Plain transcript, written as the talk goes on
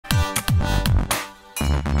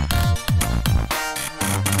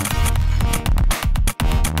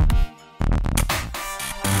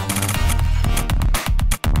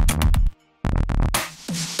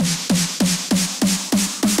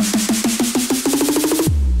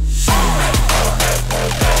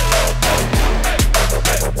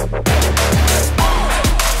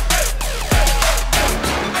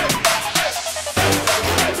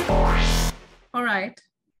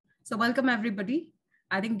welcome everybody.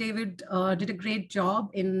 I think David did a great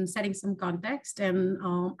job in setting some context, and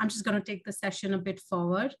I'm just going to take the session a bit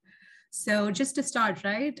forward. So just to start,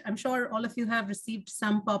 right, I'm sure all of you have received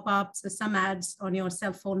some pop-ups or some ads on your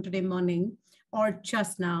cell phone today morning or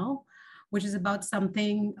just now, which is about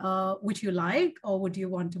something which you like or would you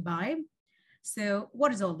want to buy. So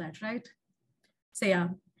what is all that, right? So yeah,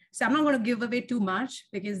 so I'm not going to give away too much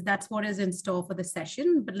because that's what is in store for the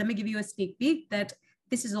session, but let me give you a sneak peek that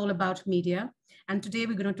this is all about media. And today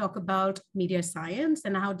we're going to talk about media science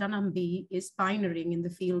and how dunnhumby is pioneering in the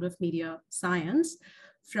field of media science,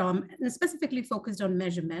 from specifically focused on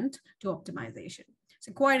measurement to optimization.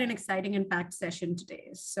 So quite an exciting and packed session today.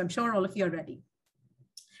 So I'm sure all of you are ready.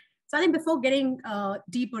 So I think before getting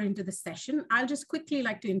deeper into the session, I'll just quickly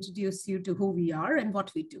like to introduce you to who we are and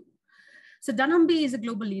what we do. So dunnhumby is a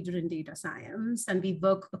global leader in data science, and we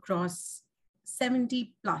work across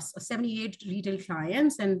 70 plus or 78 retail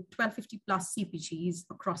clients and 1250 plus CPGs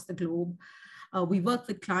across the globe. We work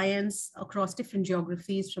with clients across different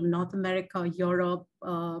geographies from North America, Europe,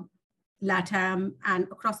 LATAM, and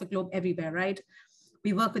across the globe everywhere, right?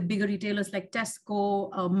 We work with bigger retailers like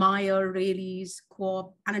Tesco, Meijer, Rayleigh's,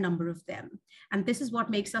 Coop, and a number of them. And this is what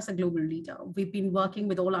makes us a global leader. We've been working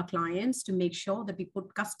with all our clients to make sure that we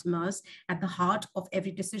put customers at the heart of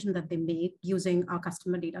every decision that they make using our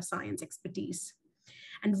customer data science expertise.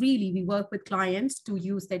 And really, we work with clients to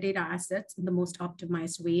use their data assets in the most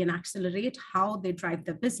optimized way and accelerate how they drive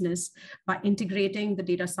their business by integrating the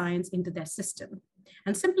data science into their system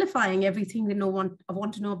and simplifying everything they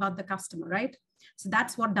want to know about the customer, right? So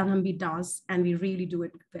that's what dunnhumby does, and we really do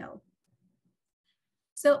it well.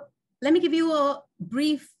 So let me give you a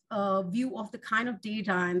brief view of the kind of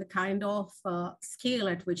data and the kind of scale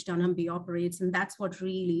at which dunnhumby operates, and that's what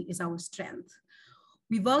really is our strength.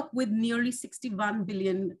 We work with nearly 61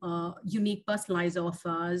 billion unique personalized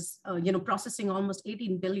offers, processing almost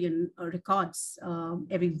 18 billion records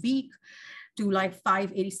every week, to like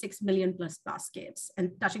 586 million plus baskets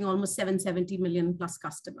and touching almost 770 million plus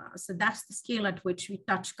customers. So that's the scale at which we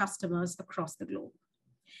touch customers across the globe.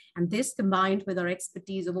 And this, combined with our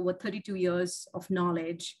expertise of over 32 years of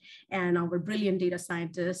knowledge and our brilliant data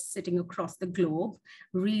scientists sitting across the globe,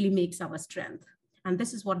 really makes our strength. And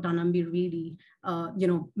this is what dunnhumby really,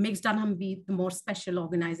 makes dunnhumby the more special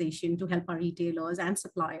organization to help our retailers and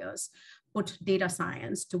suppliers put data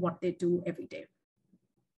science to what they do every day.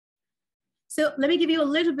 So let me give you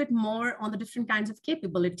a little bit more on the different kinds of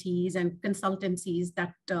capabilities and consultancies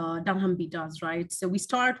that dunnhumby does, right? So we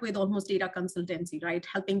start with almost data consultancy, right?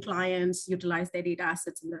 Helping clients utilize their data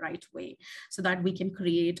assets in the right way so that we can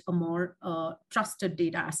create a more trusted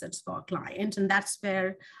data assets for our client. And that's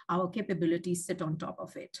where our capabilities sit on top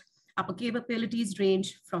of it. Our capabilities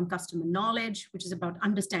range from customer knowledge, which is about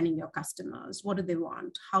understanding your customers. What do they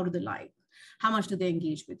want? How do they like? How much do they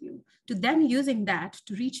engage with you? To then using that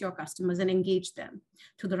to reach your customers and engage them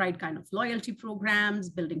to the right kind of loyalty programs,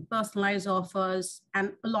 building personalized offers,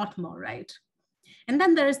 and a lot more, right? And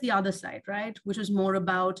then there is the other side, right? Which is more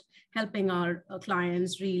about helping our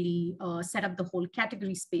clients really set up the whole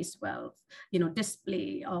category space well,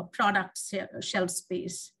 display, product shelf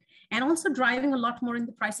space, and also driving a lot more in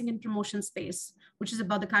the pricing and promotion space, which is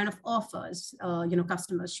about the kind of offers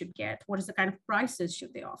customers should get. What is the kind of prices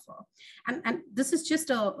should they offer? And this is just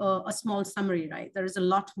a small summary, right? There is a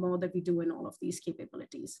lot more that we do in all of these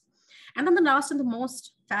capabilities. And then the last and the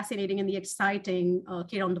most fascinating and the exciting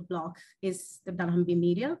kid on the block is the dunnhumby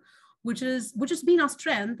media, which has been our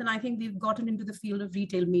strength. And I think we've gotten into the field of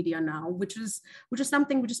retail media now, which is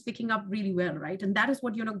something which is picking up really well, right? And that is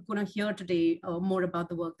what you're going to hear today more about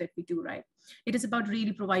the work that we do, right? It is about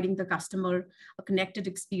really providing the customer a connected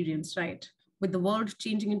experience, right? With the world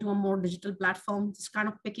changing into a more digital platform, it's kind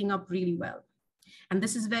of picking up really well. And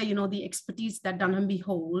this is where, the expertise that dunnhumby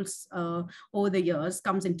holds over the years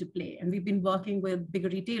comes into play. And we've been working with bigger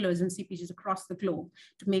retailers and CPGs across the globe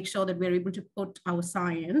to make sure that we're able to put our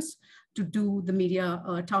science to do the media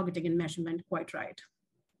targeting and measurement quite right.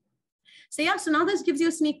 So yeah, so now this gives you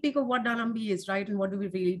a sneak peek of what dunnhumby is, right? And what do we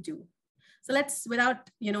really do? So let's, without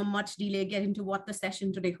much delay, get into what the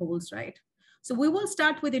session today holds, right? So we will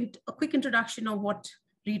start with a quick introduction of what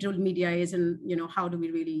retail media is and how do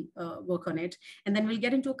we really work on it. And then we'll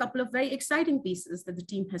get into a couple of very exciting pieces that the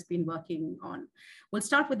team has been working on. We'll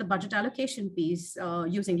start with the budget allocation piece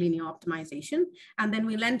using linear optimization, and then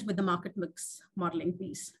we'll end with the market mix modeling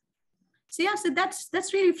piece. So yeah, so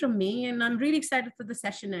that's really from me, and I'm really excited for the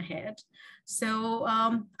session ahead. So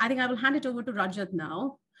I think I will hand it over to Rajat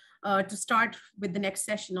now to start with the next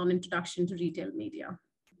session on introduction to retail media.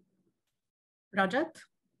 Rajat?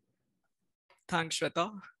 Thanks,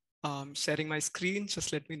 Shweta. Sharing my screen.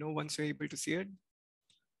 Just let me know once you're able to see it.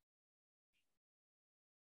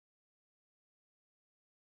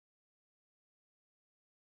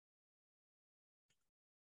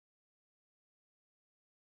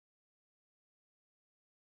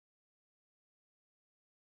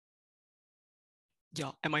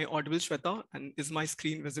 Yeah, am I audible, Shweta? And is my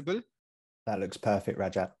screen visible? That looks perfect,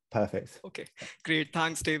 Rajat. Perfect. Okay, great.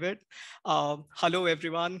 Thanks, David. Hello,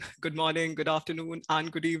 everyone. Good morning, good afternoon, and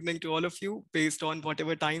good evening to all of you, based on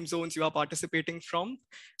whatever time zones you are participating from.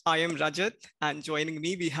 I am Rajat, and joining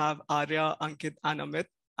me, we have Arya, Ankit, and Amit.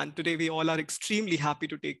 And today, we all are extremely happy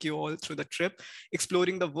to take you all through the trip,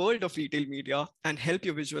 exploring the world of retail media and help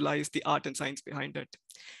you visualize the art and science behind it.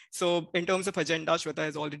 So in terms of agenda, Shweta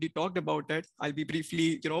has already talked about it. I'll be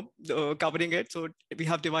briefly, covering it. So we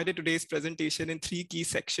have divided today's presentation in three key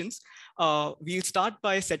sections. We'll start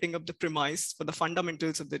by setting up the premise for the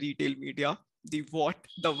fundamentals of the retail media, the what,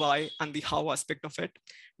 the why, and the how aspect of it.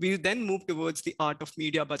 We'll then move towards the art of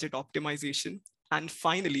media budget optimization. And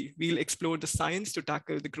finally, we'll explore the science to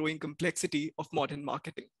tackle the growing complexity of modern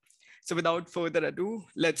marketing. So without further ado,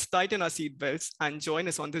 let's tighten our seatbelts and join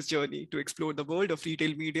us on this journey to explore the world of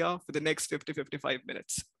retail media for the next 50-55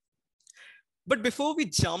 minutes. But before we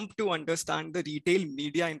jump to understand the retail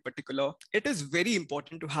media in particular, it is very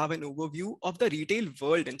important to have an overview of the retail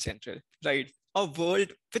world in general, right? A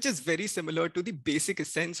world which is very similar to the basic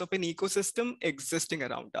essence of an ecosystem existing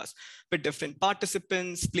around us, with different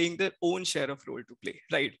participants playing their own share of role to play,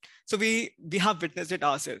 right? So we have witnessed it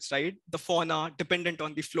ourselves, right? The fauna dependent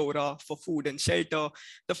on the flora for food and shelter,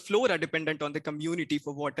 the flora dependent on the community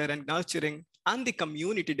for water and nurturing, and the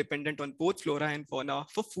community dependent on both flora and fauna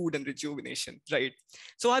for food and rejuvenation, right?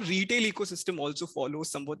 So our retail ecosystem also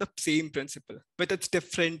follows somewhat the same principle, with its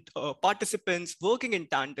different participants working in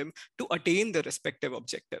tandem to attain their respective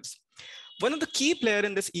objectives. One of the key players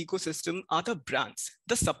in this ecosystem are the brands,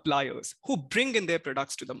 the suppliers who bring in their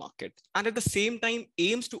products to the market and at the same time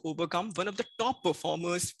aims to overcome one of the top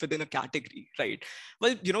performers within a category, right?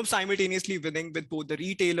 Well, simultaneously winning with both the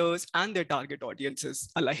retailers and their target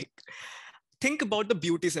audiences alike. Think about the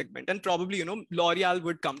beauty segment and probably, L'Oreal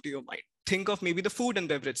would come to your mind. Think of maybe the food and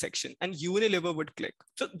beverage section and Unilever would click.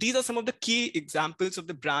 So these are some of the key examples of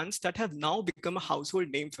the brands that have now become a household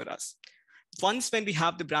name for us. Once when we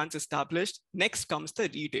have the brands established, next comes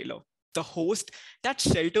the retailer, the host that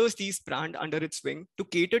shelters these brands under its wing to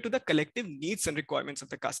cater to the collective needs and requirements of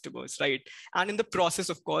the customers, right? And in the process,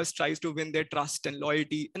 of course, tries to win their trust and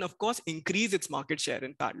loyalty, and of course, increase its market share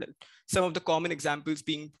in parallel. Some of the common examples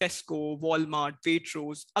being Tesco, Walmart,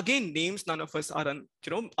 Waitrose, again, names none of us are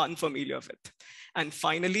unfamiliar with. And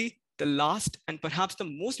finally, the last and perhaps the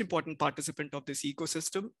most important participant of this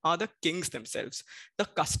ecosystem are the kings themselves, the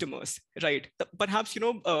customers, right? Perhaps,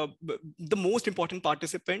 the most important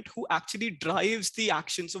participant who actually drives the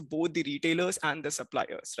actions of both the retailers and the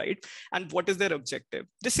suppliers, right? And what is their objective?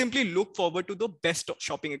 They simply look forward to the best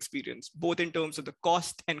shopping experience, both in terms of the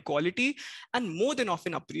cost and quality, and more than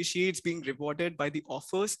often appreciates being rewarded by the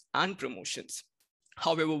offers and promotions.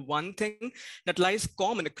 However, one thing that lies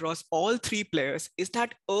common across all three players is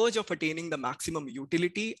that urge of attaining the maximum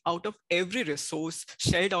utility out of every resource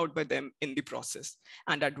shelled out by them in the process.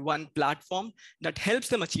 And at one platform that helps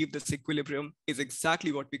them achieve this equilibrium is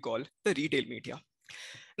exactly what we call the retail media.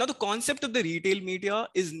 Now, the concept of the retail media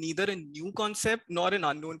is neither a new concept nor an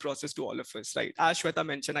unknown process to all of us, right? As Shweta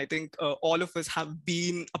mentioned, I think all of us have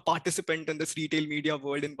been a participant in this retail media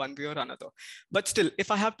world in one way or another. But still, if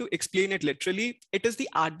I have to explain it literally, it is the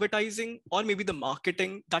advertising or maybe the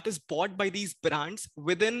marketing that is bought by these brands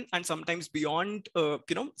within and sometimes beyond,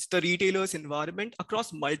 the retailer's environment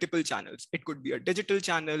across multiple channels. It could be a digital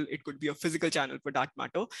channel, it could be a physical channel for that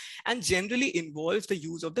matter, and generally involves the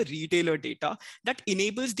use of the retailer data that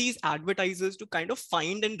enables these advertisers to kind of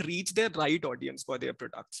find and reach their right audience for their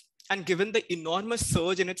products. And given the enormous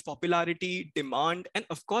surge in its popularity, demand, and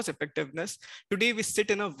of course, effectiveness, today we sit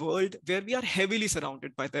in a world where we are heavily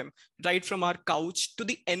surrounded by them, right from our couch to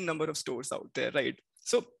the N number of stores out there, right?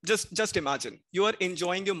 So just imagine you are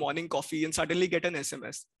enjoying your morning coffee and suddenly get an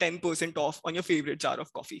SMS, 10% off on your favorite jar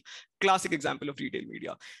of coffee. Classic example of retail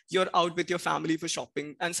media. You're out with your family for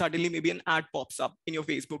shopping and suddenly maybe an ad pops up in your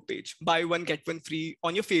Facebook page. Buy one, get one free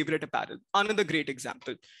on your favorite apparel. Another great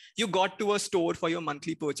example. You got to a store for your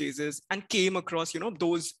monthly purchases and came across,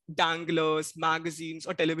 those danglers, magazines,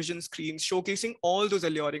 or television screens showcasing all those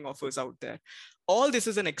alluring offers out there. All this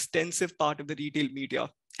is an extensive part of the retail media.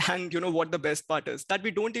 And you know what the best part is? That we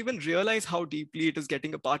don't even realize how deeply it is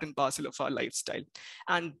getting a part and parcel of our lifestyle.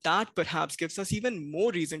 And that perhaps gives us even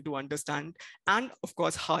more reason to understand and, of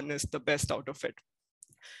course, harness the best out of it.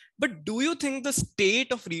 But do you think the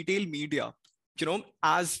state of retail media,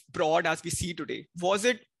 as broad as we see today, was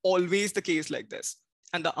it always the case like this?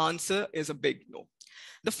 And the answer is a big no.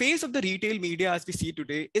 The face of the retail media as we see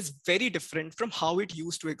today is very different from how it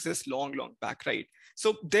used to exist long, long back, right?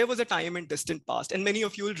 So there was a time in distant past, and many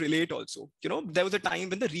of you will relate also. There was a time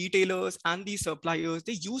when the retailers and the suppliers,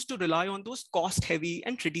 they used to rely on those cost heavy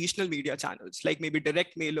and traditional media channels, like maybe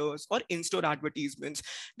direct mailers or in-store advertisements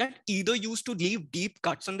that either used to leave deep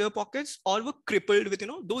cuts on their pockets or were crippled with,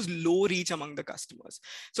 those low reach among the customers.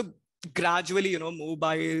 So gradually,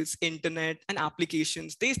 mobiles, internet, and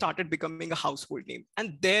applications, they started becoming a household name.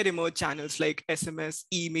 And there emerged channels like SMS,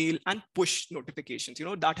 email, and push notifications,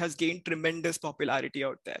 that has gained tremendous popularity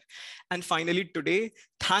out there. And finally, today,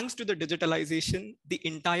 thanks to the digitalization, the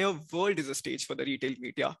entire world is a stage for the retail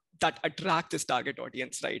media that attract this target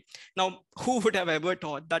audience, right? Now, who would have ever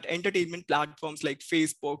thought that entertainment platforms like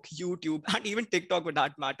Facebook, YouTube, and even TikTok, for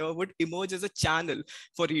that matter, would emerge as a channel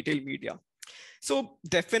for retail media? So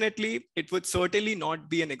definitely, it would certainly not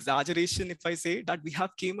be an exaggeration if I say that we have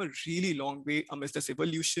came a really long way amidst this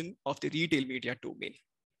evolution of the retail media domain.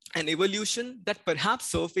 An evolution that perhaps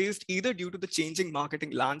surfaced either due to the changing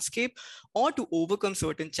marketing landscape or to overcome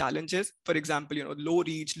certain challenges, for example, low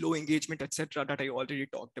reach, low engagement, etc., that I already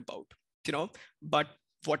talked about. But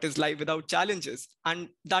what is life without challenges? And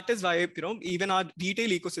that is why, even our retail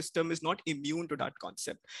ecosystem is not immune to that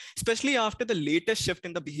concept, especially after the latest shift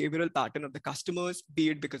in the behavioral pattern of the customers, be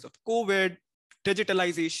it because of COVID,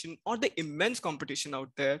 digitalization, or the immense competition out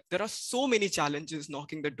there. There are so many challenges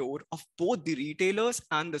knocking the door of both the retailers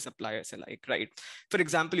and the suppliers alike, right? For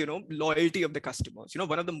example, loyalty of the customers.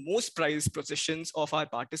 One of the most prized possessions of our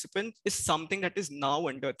participants is something that is now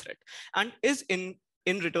under threat and is in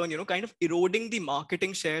return, kind of eroding the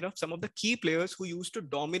marketing share of some of the key players who used to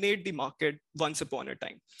dominate the market once upon a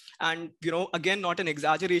time. And, again, not an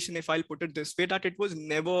exaggeration if I'll put it this way, that it was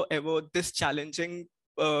never ever this challenging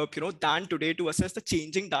than today to assess the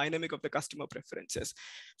changing dynamic of the customer preferences.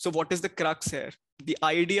 So what is the crux here? The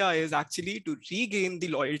idea is actually to regain the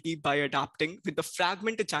loyalty by adapting with the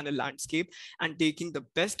fragmented channel landscape and taking the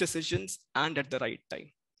best decisions and at the right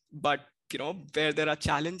time. But where there are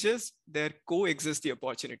challenges, there coexist the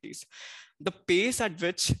opportunities. The pace at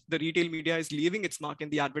which the retail media is leaving its mark in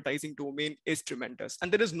the advertising domain is tremendous.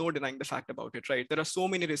 And there is no denying the fact about it, right? There are so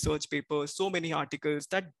many research papers, so many articles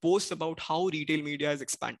that boast about how retail media is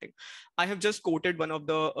expanding. I have just quoted one of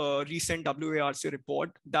the recent WARC report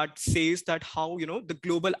that says that how, the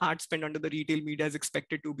global ad spend under the retail media is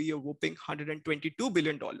expected to be a whopping $122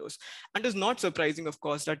 billion. And it's not surprising, of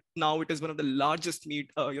course, that now it is one of the largest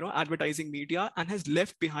advertising media and has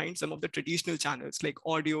left behind some of the traditional channels like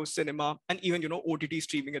audio, cinema, and even OTT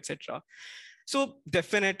streaming, etc. So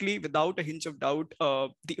definitely, without a hint of doubt,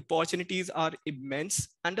 the opportunities are immense,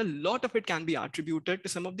 and a lot of it can be attributed to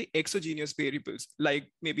some of the exogenous variables, like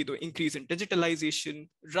maybe the increase in digitalization,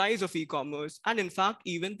 rise of e-commerce, and in fact,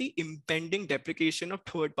 even the impending deprecation of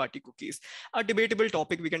third-party cookies. A debatable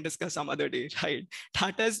topic we can discuss some other day, right?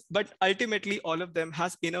 But ultimately, all of them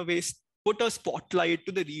has in a way put a spotlight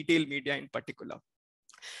to the retail media in particular.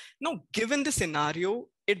 Now, given the scenario,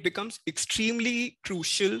 it becomes extremely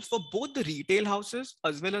crucial for both the retail houses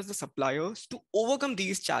as well as the suppliers to overcome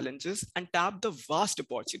these challenges and tap the vast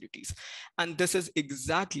opportunities. And this is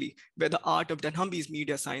exactly where the art of dunnhumby's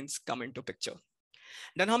media science come into picture.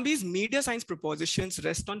 dunnhumby's media science propositions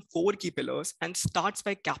rest on 4 key pillars and starts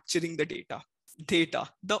by capturing the data,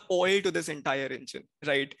 the oil to this entire engine,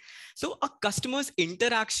 right? So a customer's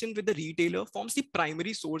interaction with the retailer forms the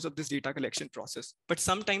primary source of this data collection process. But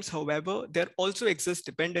sometimes, however, there also exist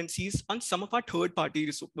dependencies on some of our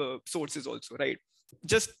third-party sources also, right?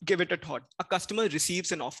 Just give it a thought. A customer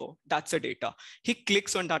receives an offer, that's a data. He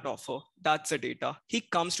clicks on that offer, that's a data. He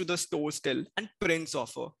comes to the store still and prints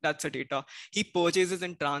offer, that's a data. He purchases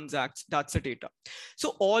and transacts, that's a data.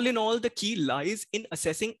 So all in all, the key lies in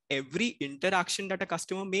assessing every interaction that a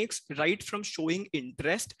customer makes, right from showing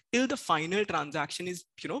interest till the final transaction is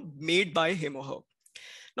made by him or her.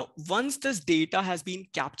 Now, once this data has been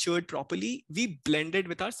captured properly, we blend it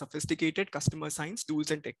with our sophisticated customer science tools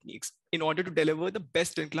and techniques in order to deliver the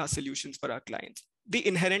best-in-class solutions for our clients. The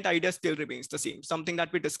inherent idea still remains the same, something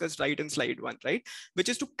that we discussed right in slide 1, right? Which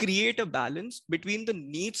is to create a balance between the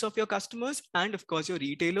needs of your customers and, of course, your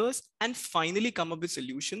retailers, and finally come up with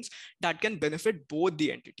solutions that can benefit both the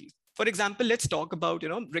entities. For example, let's talk about,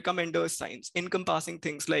 recommender signs encompassing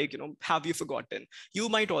things like, have you forgotten? You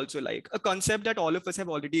might also like a concept that all of us have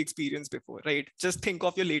already experienced before, right? Just think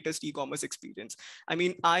of your latest e-commerce experience. I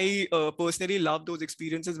mean, I personally love those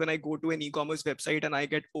experiences when I go to an e-commerce website and I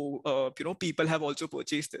get, people have also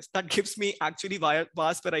purchased this. That gives me actually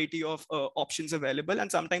vast variety of options available.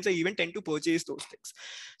 And sometimes I even tend to purchase those things.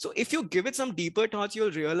 So if you give it some deeper thoughts, you'll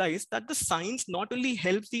realize that the science not only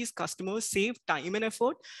helps these customers save time and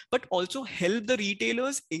effort, but also help the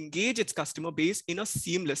retailers engage its customer base in a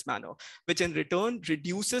seamless manner, which in return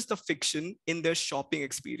reduces the friction in their shopping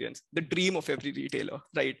experience, the dream of every retailer,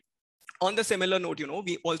 right? On the similar note,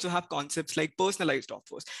 we also have concepts like personalized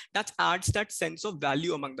offers that adds that sense of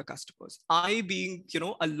value among the customers. I, being,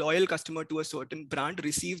 a loyal customer to a certain brand,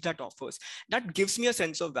 receives that offers. That gives me a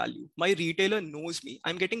sense of value. My retailer knows me.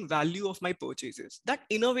 I'm getting value of my purchases. That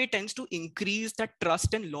in a way tends to increase that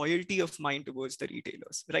trust and loyalty of mine towards the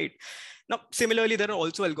retailers, right? Now, similarly, there are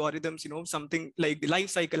also algorithms, something like the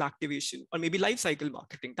life cycle activation or maybe life cycle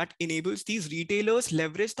marketing that enables these retailers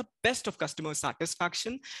leverage the best of customer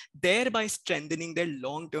satisfaction, thereby strengthening their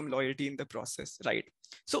long-term loyalty in the process, right?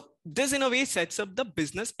 So this in a way sets up the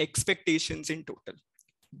business expectations in total.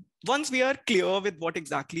 Once we are clear with what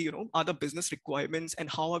exactly are the business requirements and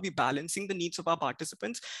how are we balancing the needs of our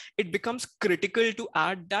participants, it becomes critical to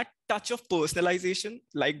add that touch of personalization,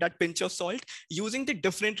 like that pinch of salt, using the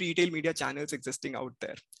different retail media channels existing out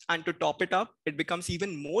there. And to top it up, it becomes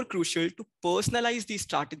even more crucial to personalize these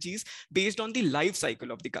strategies based on the life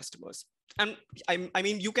cycle of the customers. And I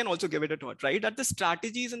mean, you can also give it a thought, right? That the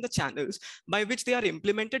strategies and the channels by which they are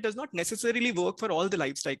implemented does not necessarily work for all the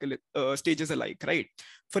life cycle stages alike, right?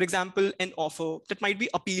 For example, an offer that might be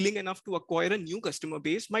appealing enough to acquire a new customer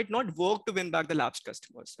base might not work to win back the lapsed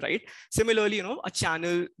customers, right? Similarly, a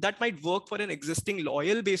channel that might work for an existing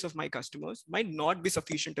loyal base of my customers might not be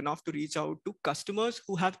sufficient enough to reach out to customers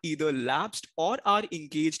who have either lapsed or are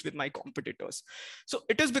engaged with my competitors. So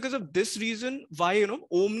it is because of this reason why,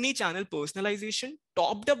 omni-channel personalization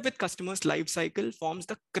topped up with customers' life cycle forms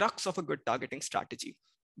the crux of a good targeting strategy.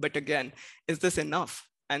 But again, is this enough?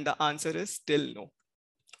 And the answer is still no.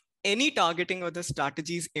 Any targeting or the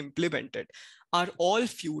strategies implemented are all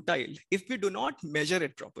futile if we do not measure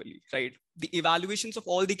it properly, right? The evaluations of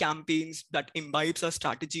all the campaigns that imbibes our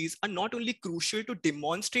strategies are not only crucial to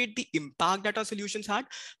demonstrate the impact that our solutions had,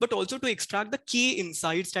 but also to extract the key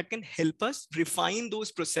insights that can help us refine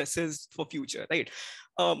those processes for future, right?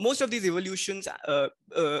 Most of these evolutions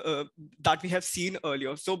that we have seen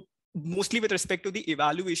earlier. So mostly with respect to the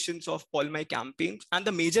evaluations of all my campaigns and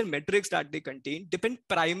the major metrics that they contain depend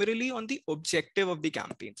primarily on the objective of the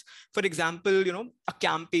campaigns. For example, a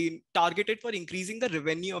campaign targeted for increasing the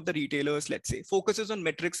revenue of the retailers, let's say, focuses on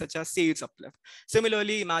metrics such as sales uplift.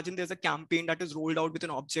 Similarly, imagine there's a campaign that is rolled out with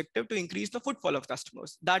an objective to increase the footfall of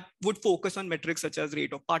customers. That would focus on metrics such as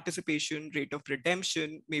rate of participation, rate of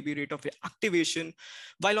redemption, maybe rate of activation.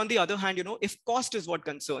 While on the other hand, if cost is what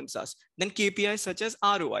concerns us, then KPIs such as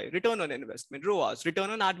ROI, return on investment, ROAS,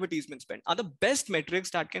 return on advertisement spend are the best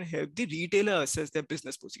metrics that can help the retailer assess their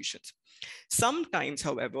business positions. Sometimes,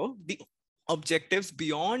 however, the objectives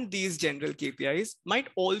beyond these general KPIs might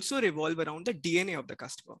also revolve around the DNA of the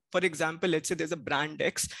customer. For example, let's say there's a brand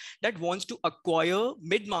X that wants to acquire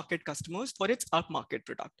mid-market customers for its upmarket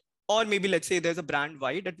product. Or maybe let's say there's a brand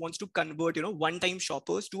Y that wants to convert, one-time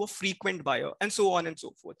shoppers to a frequent buyer, and so on and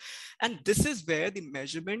so forth. And this is where the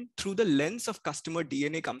measurement through the lens of customer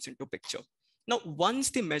DNA comes into picture. Now, once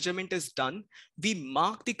the measurement is done, we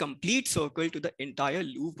mark the complete circle to the entire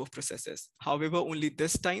loop of processes. However, only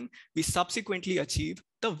this time, we subsequently achieve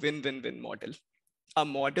the win-win-win model. A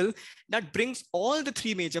model that brings all the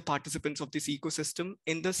three major participants of this ecosystem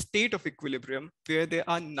in the state of equilibrium, where they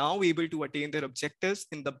are now able to attain their objectives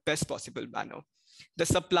in the best possible manner. The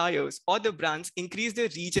suppliers or the brands increase their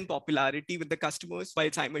reach and popularity with the customers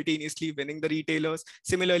while simultaneously winning the retailers.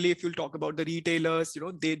 Similarly, if you'll talk about the retailers,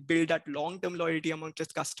 they build that long-term loyalty among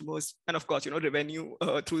just customers, and of course, revenue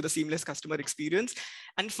through the seamless customer experience.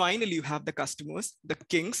 And finally, you have the customers, the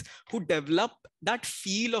kings, who develop that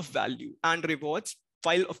feel of value and rewards,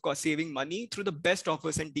 while of course saving money through the best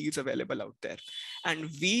offers and deals available out there. And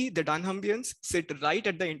we, the Dunnhumbians, sit right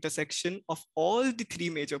at the intersection of all the three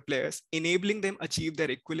major players, enabling them achieve their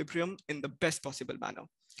equilibrium in the best possible manner.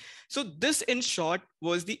 So this, in short,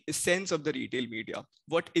 was the essence of the retail media,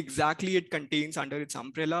 what exactly it contains under its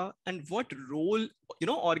umbrella, and what role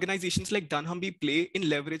organizations like dunnhumby play in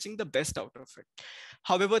leveraging the best out of it.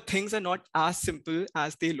 However, things are not as simple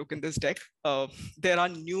as they look in this deck. There are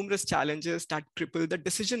numerous challenges that cripple the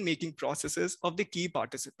decision-making processes of the key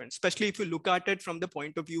participants, especially if you look at it from the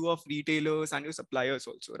point of view of retailers and your suppliers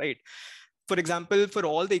also, right? For example, for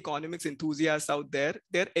all the economics enthusiasts out there,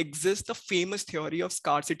 there exists the famous theory of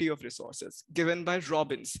scarcity of resources given by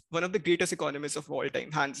Robbins, one of the greatest economists of all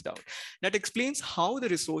time, hands down, that explains how the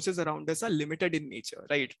resources around us are limited in nature,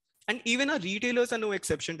 right? And even our retailers are no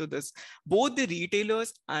exception to this. Both the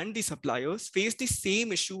retailers and the suppliers face the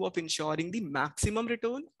same issue of ensuring the maximum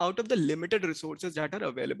return out of the limited resources that are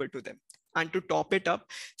available to them. And to top it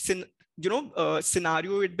up,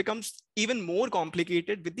 scenario, it becomes even more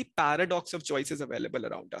complicated with the paradox of choices available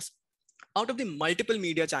around us. Out of the multiple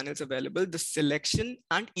media channels available, the selection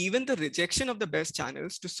and even the rejection of the best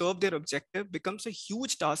channels to serve their objective becomes a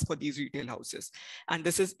huge task for these retail houses. And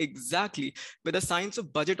this is exactly where the science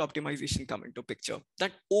of budget optimization come into picture.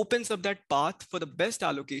 That opens up that path for the best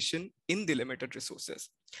allocation in the limited resources.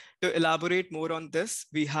 To elaborate more on this,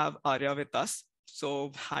 we have Arya with us.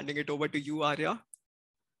 So handing it over to you, Arya.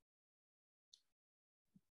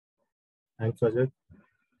 Thanks, Rajat.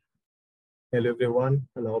 Hello, everyone.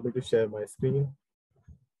 Allow me to share my screen.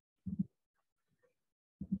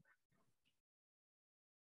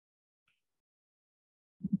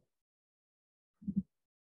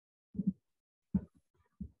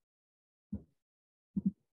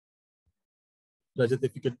 Rajat,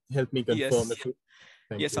 if you could help me confirm. Yes,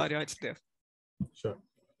 yes, Arya, it's there. Sure.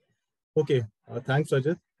 Okay, thanks,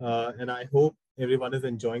 Rajat. And I hope everyone is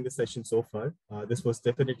enjoying the session so far. This was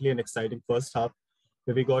definitely an exciting first half,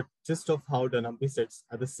 where we got gist of how dunnhumby sits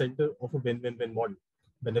at the center of a win-win-win model,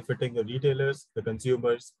 benefiting the retailers, the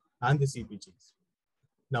consumers, and the CPGs.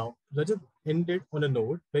 Now, Rajat ended on a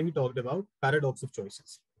note where he talked about paradox of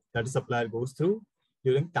choices that a supplier goes through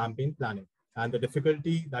during campaign planning and the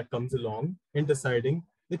difficulty that comes along in deciding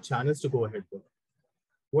the channels to go ahead with.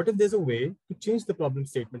 What if there's a way to change the problem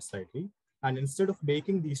statement slightly, and instead of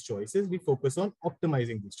making these choices, we focus on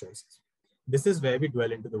optimizing these choices? This is where we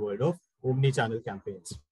dwell into the world of omni-channel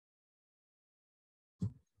campaigns,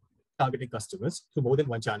 targeting customers through more than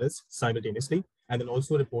one channels simultaneously, and then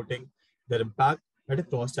also reporting their impact at a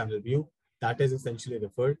cross-channel view that is essentially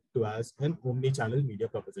referred to as an omni-channel media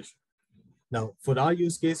proposition. Now, for our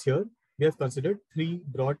use case here, we have considered three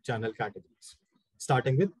broad channel categories,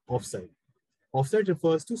 starting with offsite. Offsite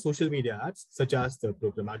refers to social media ads, such as the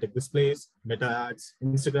programmatic displays, meta ads,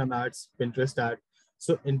 Instagram ads, Pinterest ad.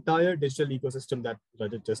 So entire digital ecosystem that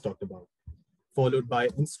Rajat just talked about, followed by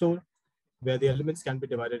in-store, where the elements can be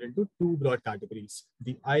divided into two broad categories,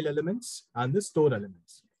 the aisle elements and the store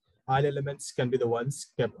elements. Aisle elements can be the ones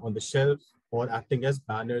kept on the shelf or acting as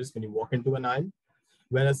banners when you walk into an aisle,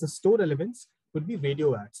 whereas the store elements could be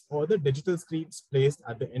radio ads or the digital screens placed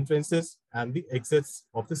at the entrances and the exits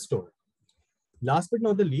of the store. Last but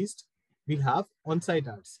not the least, we have on-site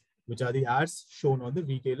ads, which are the ads shown on the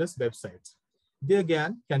retailer's websites. They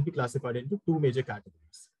again can be classified into two major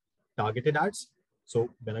categories. Targeted ads. So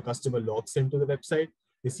when a customer logs into the website,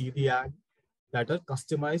 they see the ad that are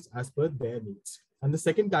customized as per their needs. And the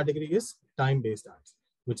second category is time-based ads,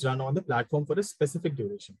 which run on the platform for a specific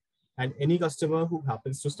duration. And any customer who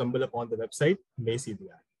happens to stumble upon the website may see the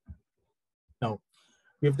ad. Now,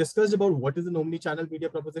 we've discussed about what is an omni-channel media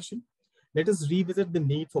proposition. Let us revisit the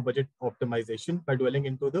need for budget optimization by dwelling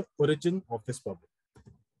into the origin of this problem.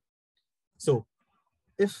 So,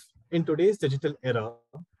 if in today's digital era,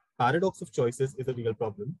 paradox of choices is a real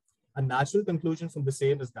problem, a natural conclusion from the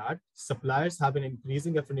same is that suppliers have an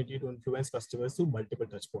increasing affinity to influence customers through multiple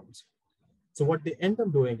touchpoints. So what they end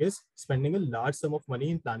up doing is spending a large sum of money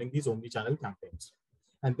in planning these omni-channel campaigns.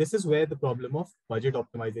 And this is where the problem of budget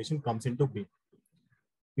optimization comes into play.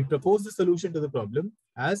 We propose the solution to the problem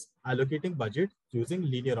as allocating budget using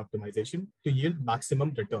linear optimization to yield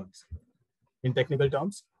maximum returns. In technical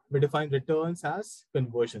terms, we define returns as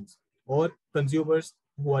conversions or consumers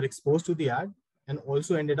who are exposed to the ad and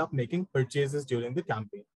also ended up making purchases during the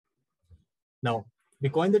campaign. Now, we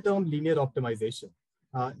coined the term linear optimization.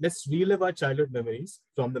 Let's relive our childhood memories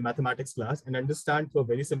from the mathematics class and understand through a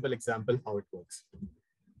very simple example how it works.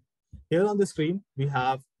 Here on the screen, we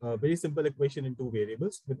have a very simple equation in two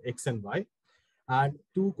variables with x and y, and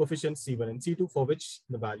two coefficients C1 and C2 for which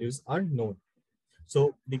the values are known.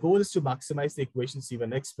 So the goal is to maximize the equation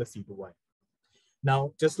C1x plus C2y.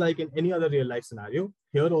 Now, just like in any other real life scenario,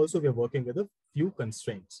 here also we are working with a few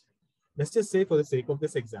constraints. Let's just say for the sake of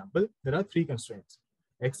this example, there are three constraints.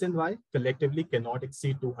 X and Y collectively cannot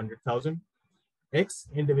exceed 200,000. X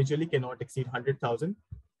individually cannot exceed 100,000.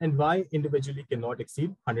 And Y individually cannot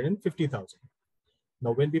exceed 150,000.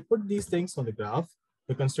 Now, when we put these things on the graph,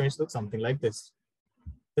 the constraints look something like this.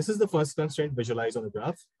 This is the first constraint visualized on the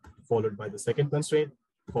graph, followed by the second constraint,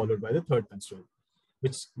 followed by the third constraint,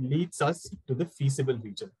 which leads us to the feasible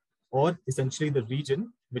region, or essentially the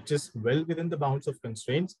region which is well within the bounds of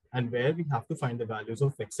constraints and where we have to find the values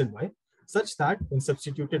of x and y, such that when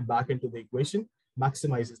substituted back into the equation,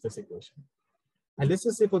 maximizes this equation. And let's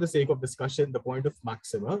just say for the sake of discussion, the point of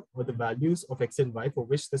maxima or the values of x and y for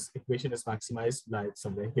which this equation is maximized lies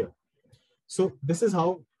somewhere here. So this is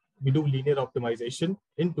how we do linear optimization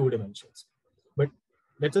in 2 dimensions. But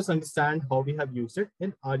let's just understand how we have used it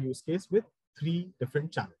in our use case with 3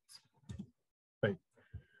 different channels. Right.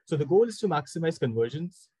 So the goal is to maximize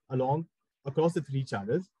conversions across the 3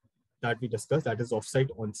 channels that we discussed, that is offsite,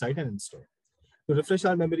 onsite, and in-store. To refresh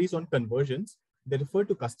our memories on conversions, they refer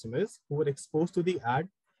to customers who were exposed to the ad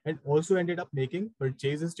and also ended up making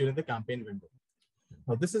purchases during the campaign window.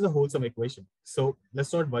 Now, this is a wholesome equation, so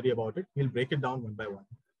let's not worry about it. We'll break it down one by one.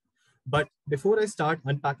 But before I start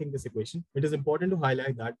unpacking this equation, it is important to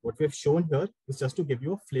highlight that what we have shown here is just to give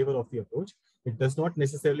you a flavor of the approach. It does not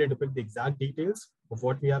necessarily depict the exact details of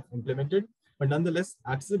what we have implemented, but nonetheless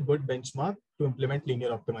acts as a good benchmark to implement linear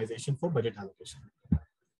optimization for budget allocation.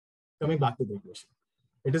 Coming back to the equation,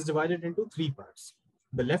 it is divided into 3 parts.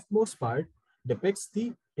 The leftmost part depicts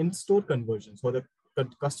the in-store conversions for the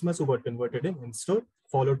customers who got converted in-store,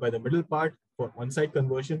 followed by the middle part for on-site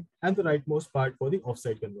conversion, and the rightmost part for the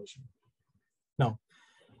off-site conversion. Now,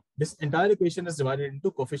 this entire equation is divided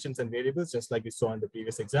into coefficients and variables, just like we saw in the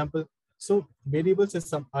previous example. So variables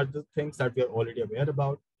are the things that we are already aware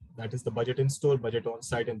about. That is the budget in-store, budget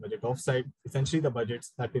on-site, and budget off-site, essentially the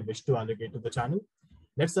budgets that we wish to allocate to the channel.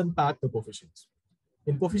 Let's unpack the coefficients.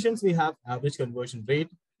 In coefficients, we have average conversion rate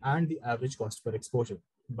and the average cost per exposure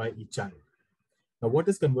by each channel. Now, what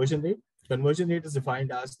is conversion rate? Conversion rate is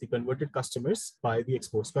defined as the converted customers by the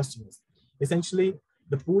exposed customers. Essentially,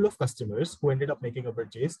 the pool of customers who ended up making a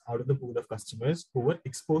purchase out of the pool of customers who were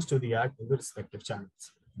exposed to the ad in the respective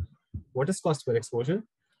channels. What is cost per exposure?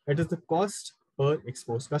 It is the cost per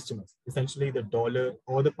exposed customers, essentially the dollar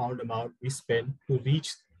or the pound amount we spend to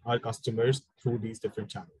reach our customers through these different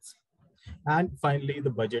channels. And finally, the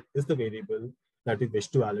budget is the variable that we wish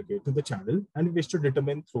to allocate to the channel and we wish to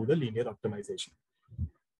determine through the linear optimization.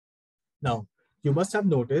 Now, you must have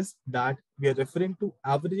noticed that we are referring to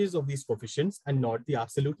averages of these coefficients and not the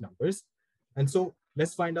absolute numbers. And so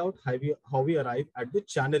let's find out how we arrive at the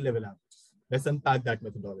channel level averages. Let's unpack that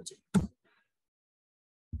methodology.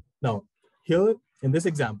 Now, here in this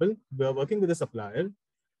example, we are working with a supplier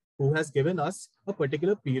who has given us a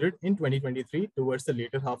particular period in 2023 towards the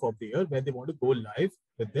later half of the year where they want to go live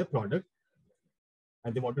with their product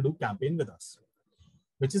and they want to do campaign with us,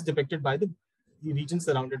 which is depicted by the region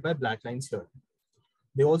surrounded by black lines here.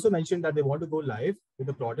 They also mentioned that they want to go live with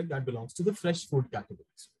a product that belongs to the fresh food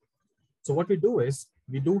categories. So what we do is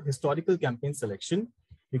we do historical campaign selection.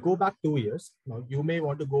 We go back 2 years. Now you may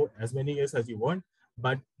want to go as many years as you want,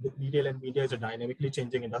 but the retail and media is a dynamically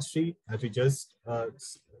changing industry, as we just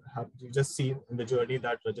seen in the journey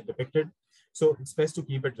that Rajat depicted. So it's best to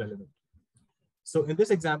keep it relevant. So in this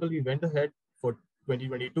example, we went ahead for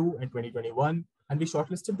 2022 and 2021, and we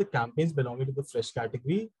shortlisted the campaigns belonging to the fresh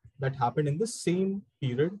category that happened in the same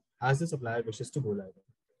period as the supplier wishes to go live.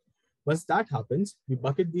 Once that happens, we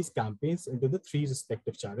bucket these campaigns into the 3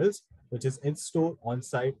 respective channels, which is in-store,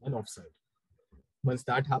 on-site, and off-site. Once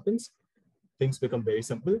that happens, things become very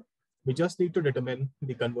simple. We just need to determine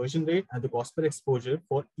the conversion rate and the cost per exposure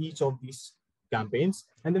for each of these campaigns.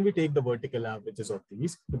 And then we take the vertical averages of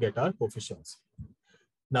these to get our coefficients.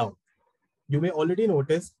 Now, you may already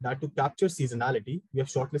notice that to capture seasonality, we have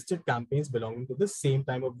shortlisted campaigns belonging to the same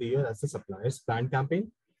time of the year as the supplier's planned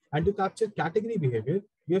campaign. And to capture category behavior,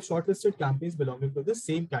 we have shortlisted campaigns belonging to the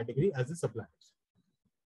same category as the suppliers.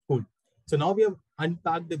 Cool. So now we have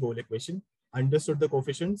unpacked the goal equation, understood the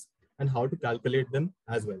coefficients, and how to calculate them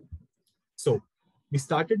as well. So we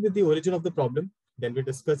started with the origin of the problem. Then we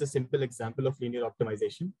discussed a simple example of linear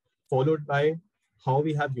optimization, followed by how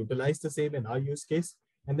we have utilized the same in our use case.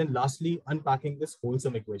 And then lastly, unpacking this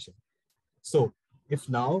wholesome equation. So if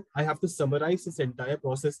now I have to summarize this entire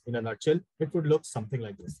process in a nutshell, it would look something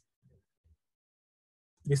like this.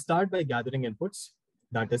 We start by gathering inputs,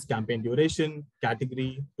 that is campaign duration,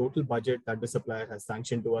 category, total budget that the supplier has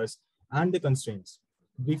sanctioned to us, and the constraints.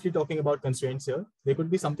 Briefly talking about constraints here, they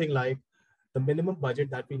could be something like the minimum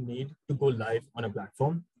budget that we need to go live on a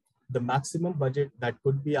platform, the maximum budget that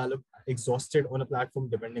could be exhausted on a platform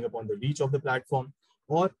depending upon the reach of the platform,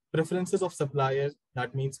 or preferences of suppliers.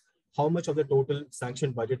 That means how much of the total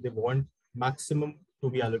sanctioned budget they want maximum to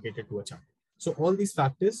be allocated to a channel. So all these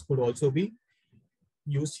factors could also be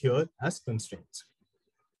used here as constraints.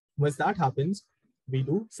 Once that happens, we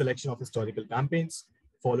do selection of historical campaigns,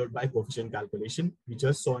 followed by coefficient calculation. We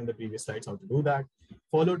just saw in the previous slides how to do that,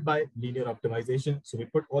 followed by linear optimization. So we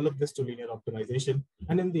put all of this to linear optimization.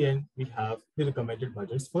 And in the end, we have the recommended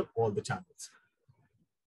budgets for all the channels.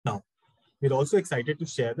 Now, we're also excited to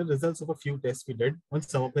share the results of a few tests we did on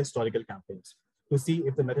some of the historical campaigns to see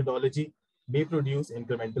if the methodology may produce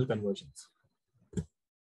incremental conversions.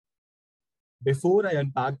 Before I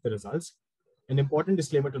unpack the results, an important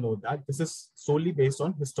disclaimer to note that this is solely based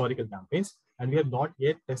on historical campaigns, and we have not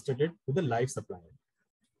yet tested it with a live supplier.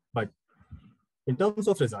 But in terms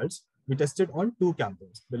of results, we tested on 2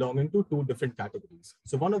 campaigns belonging to 2 different categories.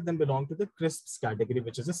 So one of them belonged to the crisps category,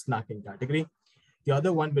 which is a snacking category. The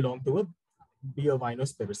other one belonged to a beer, wine, or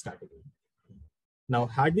spirits category. Now,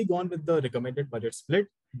 had we gone with the recommended budget split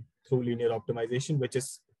through linear optimization, which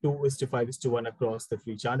is 2:5:1 across the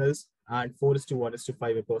 3 channels and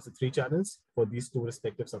 4:1:5 across the 3 channels for these 2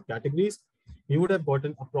 respective subcategories, we would have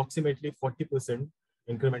gotten approximately 40%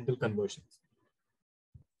 incremental conversions.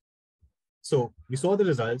 So we saw the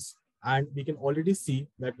results, and we can already see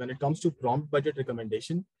that when it comes to prompt budget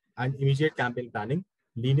recommendation and immediate campaign planning,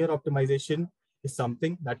 linear optimization is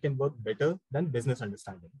something that can work better than business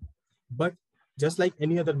understanding. But just like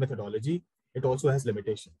any other methodology, it also has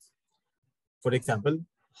limitations. For example,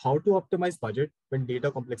 how to optimize budget when data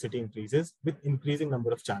complexity increases with increasing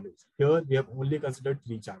number of channels. Here, we have only considered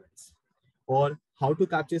 3 channels. Or how to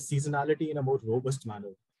capture seasonality in a more robust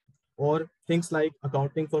manner. Or things like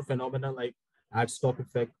accounting for phenomena like ad stop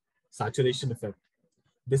effect, saturation effect.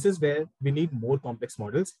 This is where we need more complex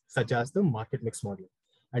models, such as the market mix model.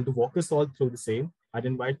 And to walk us all through the same, I'd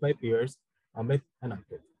invite my peers, Amit and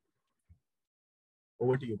Ankit.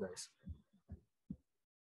 Over to you guys.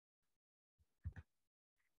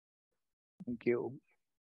 Thank you.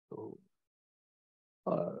 So,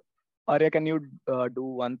 Arya, can you do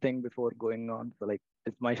one thing before going on? So, like,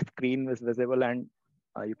 if my screen is visible and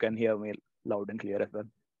you can hear me loud and clear as well.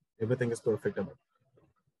 Everything is perfect, Amit.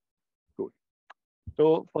 Good.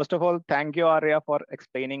 So, first of all, thank you, Arya, for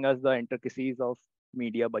explaining us the intricacies of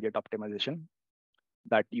media budget optimization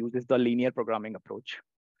that uses the linear programming approach,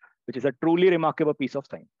 which is a truly remarkable piece of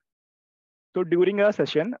science. So during our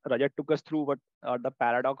session, Rajat took us through what are the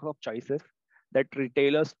paradox of choices that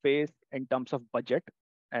retailers face in terms of budget.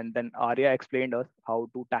 And then Arya explained us how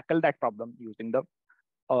to tackle that problem using the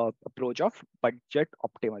approach of budget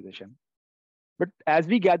optimization. But as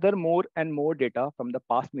we gather more and more data from the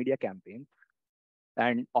past media campaigns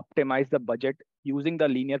and optimize the budget using the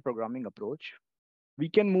linear programming approach, we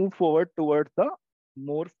can move forward towards the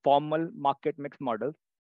more formal market mix model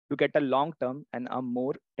to get a long-term and a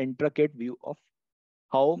more intricate view of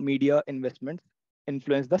how media investments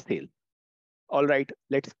influence the sale. All right,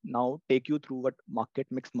 let's now take you through what market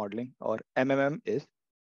mix modeling or MMM is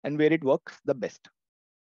and where it works the best.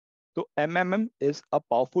 So MMM is a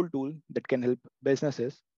powerful tool that can help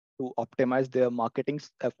businesses to optimize their marketing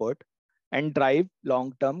effort and drive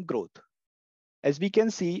long-term growth. As we can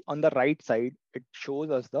see on the right side, it shows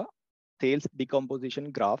us the sales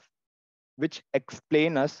decomposition graph, which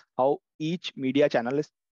explain us how each media channel is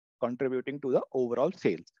contributing to the overall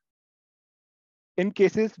sales. In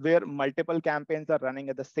cases where multiple campaigns are running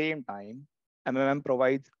at the same time, MMM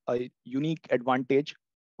provides a unique advantage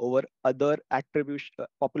over other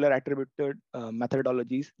popular attributed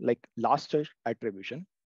methodologies like last touch attribution,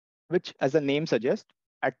 which, as the name suggests,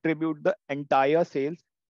 attribute the entire sales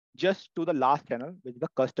just to the last channel which the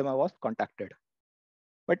customer was contacted.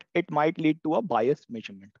 But it might lead to a biased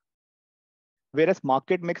measurement. Whereas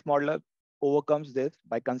market mix model overcomes this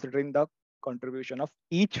by considering the contribution of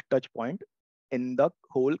each touch point in the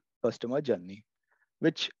whole customer journey,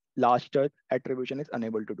 which last touch attribution is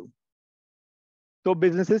unable to do. So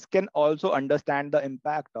businesses can also understand the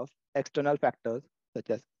impact of external factors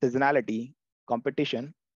such as seasonality,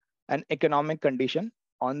 competition, and economic condition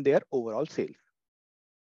on their overall sales.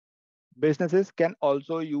 Businesses can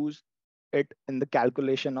also use it in the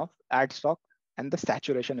calculation of ad stock and the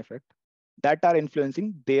saturation effect that are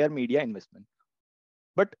influencing their media investment.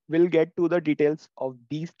 But we'll get to the details of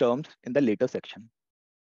these terms in the later section.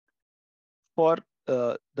 For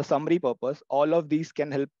the summary purpose, all of these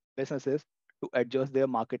can help businesses to adjust their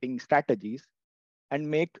marketing strategies and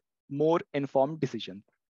make more informed decisions.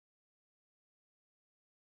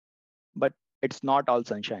 But it's not all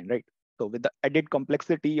sunshine, right? So with the added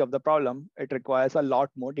complexity of the problem, it requires a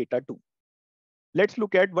lot more data too. Let's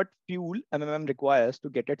look at what fuel MMM requires to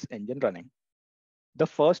get its engine running. The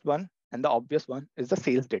first one and the obvious one is the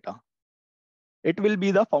sales data. It will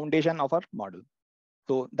be the foundation of our model.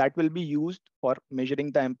 So that will be used for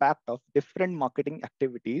measuring the impact of different marketing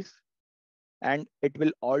activities. And it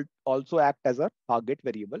will also act as a target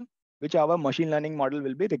variable, which our machine learning model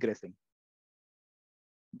will be regressing.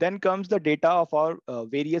 Then comes the data of our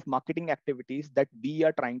various marketing activities that we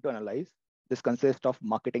are trying to analyze. This consists of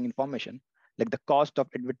marketing information, like the cost of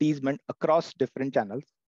advertisement across different channels,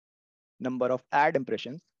 number of ad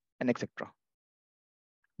impressions, and etc.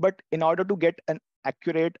 But in order to get an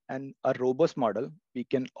accurate and a robust model, we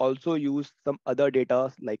can also use some other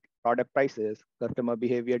data like product prices, customer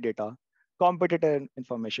behavior data, competitor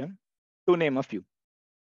information, to name a few.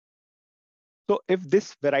 So if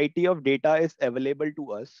this variety of data is available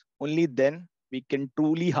to us, only then we can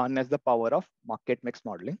truly harness the power of market mix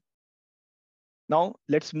modeling. Now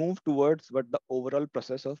let's move towards what the overall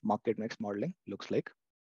process of market mix modeling looks like.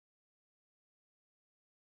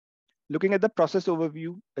 Looking at the process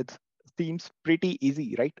overview, it seems pretty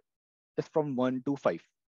easy, right? It's from 1 to 5.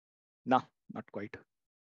 Nah, not quite.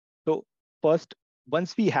 So first,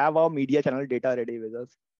 once we have our media channel data ready with us,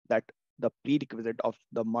 that the prerequisite of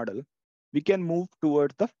the model, we can move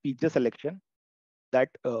towards the feature selection that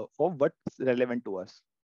for what's relevant to us.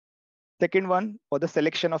 Second one, for the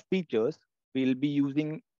selection of features, we'll be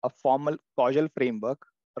using a formal causal framework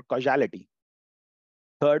or causality.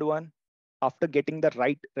 Third one, after getting the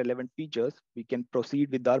right relevant features, we can proceed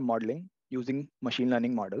with our modeling using machine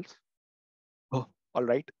learning models. Oh, all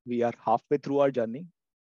right, we are halfway through our journey.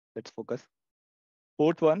 Let's focus.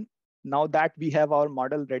 Fourth one, now that we have our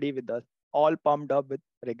model ready with us, all pumped up with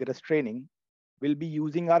rigorous training, we'll be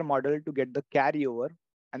using our model to get the carryover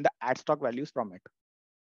and the ad stock values from it,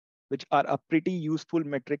 which are a pretty useful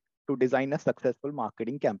metric to design a successful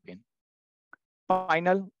marketing campaign.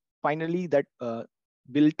 Finally, that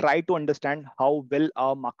we'll try to understand how well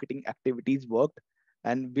our marketing activities worked,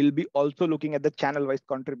 and we'll be also looking at the channel-wise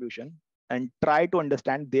contribution and try to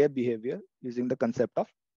understand their behavior using the concept of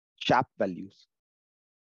sharp values.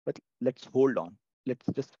 But let's hold on. Let's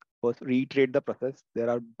just first reiterate the process. There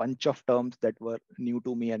are a bunch of terms that were new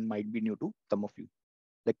to me and might be new to some of you,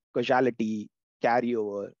 like causality,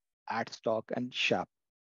 carryover, ad stock, and sharp.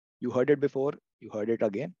 You heard it before, you heard it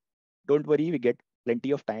again. Don't worry, we get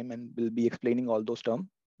plenty of time and we'll be explaining all those terms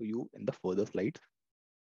to you in the further slides.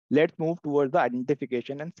 Let's move towards the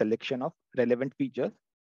identification and selection of relevant features.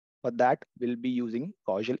 For that, we'll be using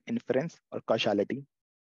causal inference or causality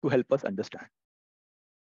to help us understand.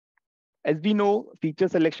 As we know, feature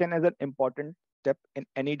selection is an important step in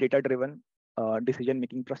any data-driven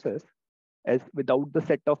decision-making process, as without the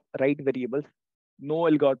set of right variables, no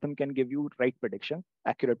algorithm can give you right prediction,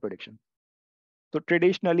 accurate prediction. So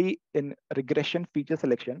traditionally, in regression feature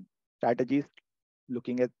selection, strategies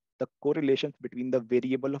looking at the correlations between the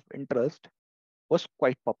variable of interest was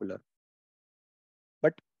quite popular.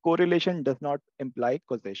 But correlation does not imply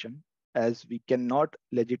causation, as we cannot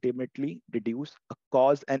legitimately deduce a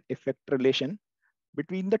cause and effect relation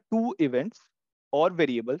between the two events or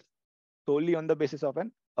variables solely on the basis of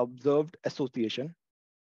an observed association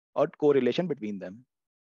or correlation between them.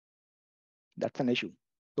 That's an issue.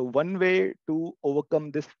 So one way to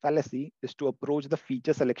overcome this fallacy is to approach the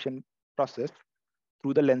feature selection process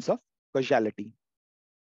through the lens of causality,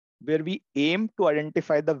 where we aim to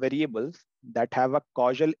identify the variables that have a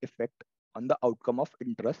causal effect on the outcome of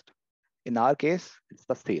interest. In our case, it's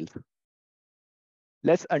the sales.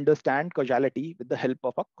 Let's understand causality with the help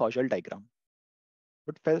of a causal diagram.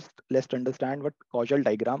 But first, let's understand what causal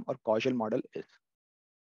diagram or causal model is.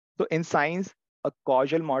 So in science, a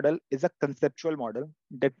causal model is a conceptual model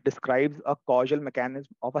that describes a causal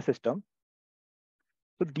mechanism of a system.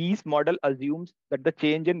 So these model assumes that the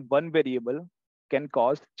change in one variable can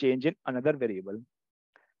cause change in another variable.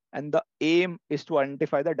 And the aim is to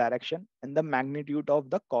identify the direction and the magnitude of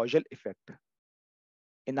the causal effect.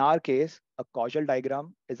 In our case, a causal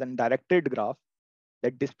diagram is a directed graph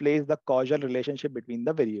that displays the causal relationship between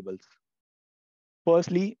the variables.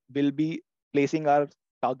 Firstly, we'll be placing our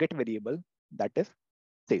target variable, that is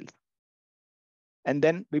sales. And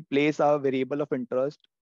then we place our variable of interest,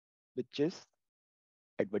 which is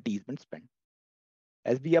advertisement spend.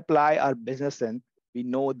 As we apply our business sense, we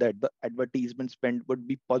know that the advertisement spend would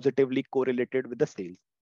be positively correlated with the sales.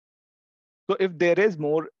 So if there is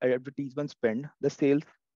more advertisement spend, the sales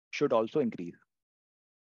should also increase.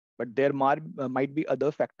 But there might be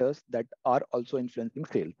other factors that are also influencing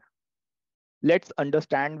sales. Let's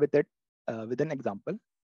understand with it with an example.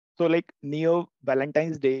 So like near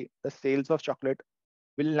Valentine's Day, the sales of chocolate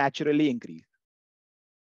will naturally increase.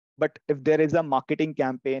 But if there is a marketing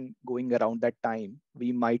campaign going around that time,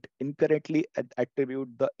 we might incorrectly attribute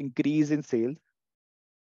the increase in sales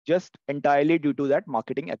just entirely due to that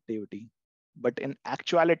marketing activity. But in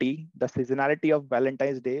actuality, the seasonality of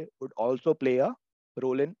Valentine's Day would also play a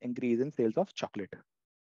role in increase in sales of chocolate.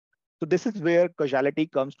 So this is where causality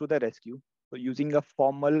comes to the rescue. So using a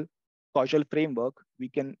formal causal framework, we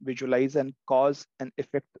can visualize and cause and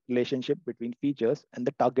effect relationship between features and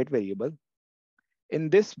the target variable. In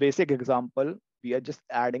this basic example, we are just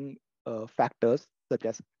adding factors such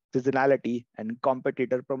as seasonality and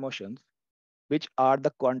competitor promotions, which are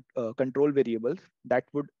the control variables that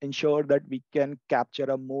would ensure that we can capture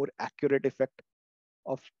a more accurate effect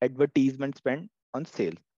of advertisement spend on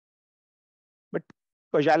sales. But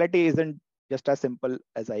causality isn't just as simple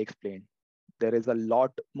as I explained. There is a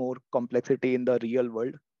lot more complexity in the real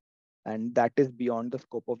world, and that is beyond the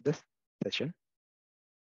scope of this session.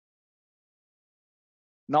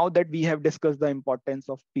 Now that we have discussed the importance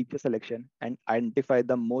of feature selection and identify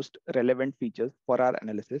the most relevant features for our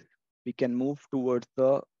analysis, we can move towards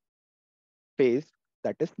the phase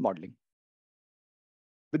that is modeling.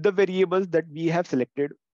 With the variables that we have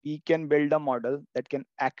selected, we can build a model that can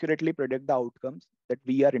accurately predict the outcomes that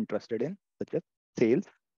we are interested in, such as sales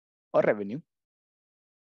or revenue.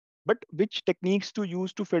 But which techniques to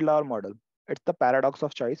use to fill our model? It's the paradox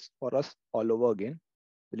of choice for us all over again.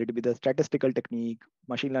 Will it be the statistical technique,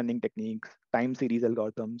 machine learning techniques, time series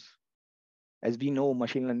algorithms? As we know,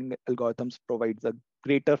 machine learning algorithms provides a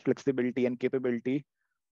greater flexibility and capability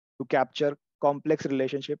to capture complex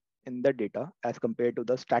relationship in the data as compared to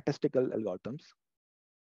the statistical algorithms.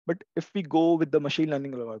 But if we go with the machine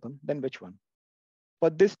learning algorithm, then which one? For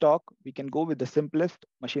this talk, we can go with the simplest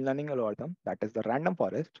machine learning algorithm, that is the random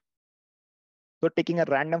forest. So taking a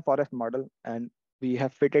random forest model, and we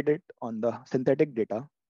have fitted it on the synthetic data.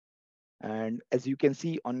 And as you can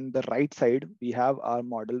see on the right side, we have our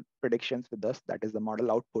model predictions with us, that is the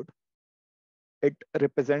model output. It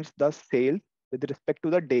represents the sales with respect to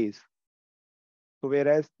the days. So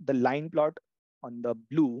whereas the line plot on the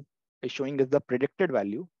blue is showing us the predicted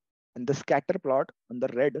value, and the scatter plot on the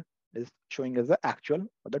red is showing us the actual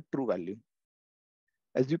or the true value.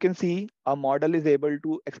 As you can see, our model is able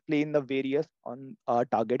to explain the various on our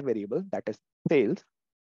target variable, that is sales.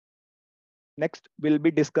 Next, we'll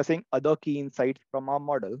be discussing other key insights from our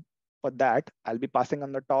model. For that, I'll be passing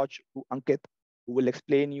on the torch to Ankit, who will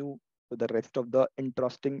explain you to the rest of the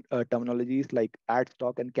interesting terminologies like ad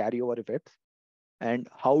stock and carryover effects, and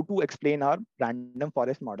how to explain our random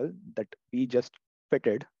forest model that we just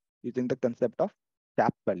fitted using the concept of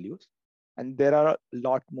tap values. And there are a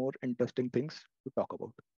lot more interesting things to talk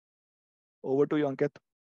about. Over to you, Ankit.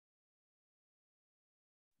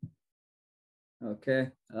 Okay.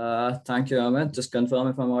 Thank you, Amit. Just confirm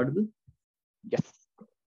if I'm audible. Yes.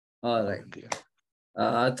 All right.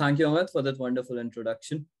 Thank you, Amit, for that wonderful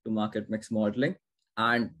introduction to market mix modeling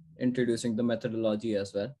and introducing the methodology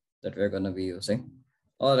as well that we're going to be using.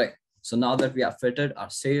 All right. So now that we have fitted our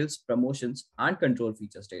sales, promotions, and control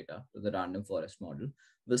features data to the random forest model,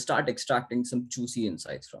 we'll start extracting some juicy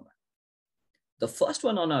insights from it. The first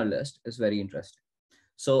one on our list is very interesting.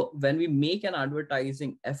 So when we make an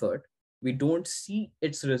advertising effort, we don't see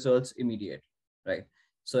its results immediately, right?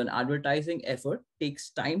 So an advertising effort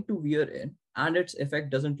takes time to wear in, and its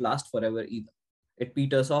effect doesn't last forever either. It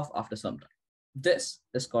peters off after some time. This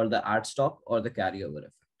is called the ad stock or the carryover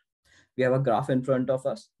effect. We have a graph in front of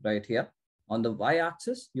us right here. On the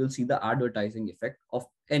y-axis, you'll see the advertising effect of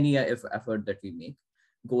any effort that we make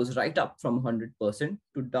goes right up from 100%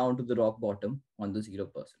 to down to the rock bottom on the 0%.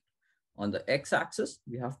 On the x-axis,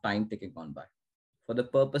 we have time ticking on by. For the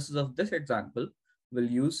purposes of this example,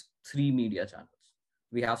 we'll use 3 media channels.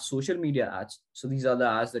 We have social media ads. So these are the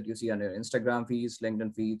ads that you see on your Instagram feeds,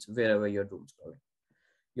 LinkedIn feeds, wherever you're doom scrolling.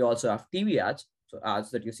 You also have TV ads. So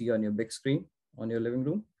ads that you see on your big screen, on your living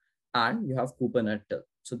room. And you have coupon at till.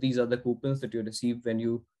 So these are the coupons that you receive when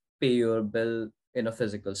you pay your bill in a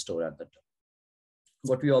physical store at the time.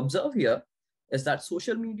 What we observe here is that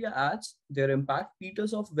social media ads, their impact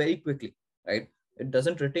peters off very quickly, right? It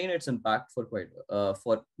doesn't retain its impact for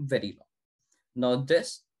very long. Now,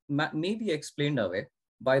 this may be explained away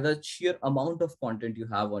by the sheer amount of content you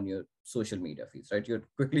have on your social media feeds, right? You're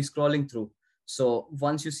quickly scrolling through. So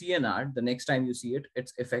once you see an ad, the next time you see it,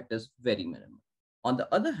 its effect is very minimal. On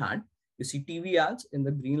the other hand, you see TV ads in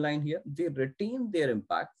the green line here, they retain their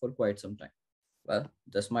impact for quite some time. Well,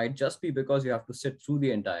 this might just be because you have to sit through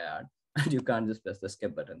the entire ad and you can't just press the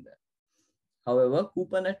skip button there. However,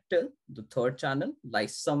 coupon at till, the third channel,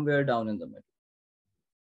 lies somewhere down in the middle.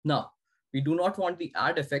 Now, we do not want the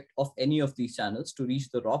ad effect of any of these channels to reach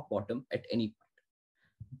the rock bottom at any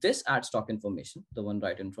point. This ad stock information, the one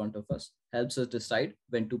right in front of us, helps us decide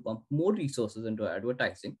when to pump more resources into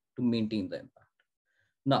advertising to maintain the impact.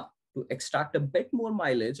 Now, to extract a bit more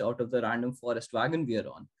mileage out of the random forest wagon we are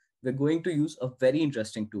on, we're going to use a very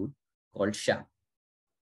interesting tool called SHAP.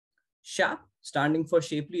 SHAP, standing for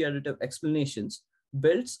Shapely Additive Explanations,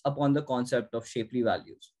 builds upon the concept of Shapely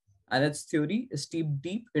values, and its theory is steeped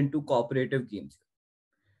deep into cooperative games.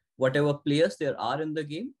 Whatever players there are in the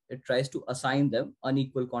game, it tries to assign them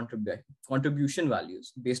unequal contribution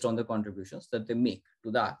values based on the contributions that they make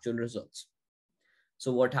to the actual results.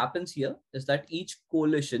 So what happens here is that each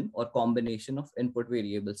coalition or combination of input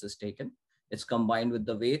variables is taken. It's combined with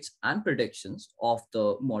the weights and predictions of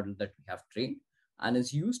the model that we have trained and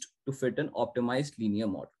is used to fit an optimized linear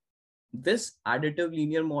model. This additive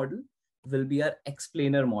linear model will be our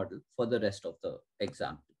explainer model for the rest of the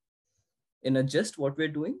example. In a gist, what we're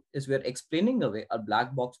doing is we're explaining away a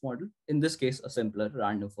black box model, in this case, a simpler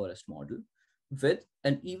random forest model, with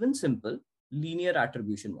an even simple linear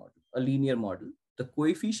attribution model, a linear model, the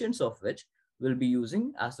coefficients of which we'll be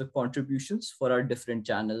using as the contributions for our different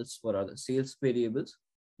channels, for our sales variables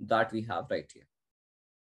that we have right here.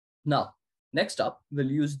 Now, next up, we'll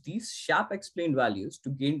use these SHAP explained values to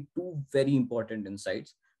gain two very important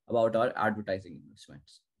insights about our advertising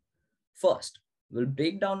investments. First, we'll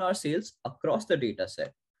break down our sales across the data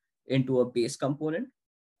set into a base component.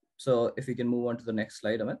 So if we can move on to the next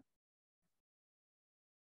slide, Amit.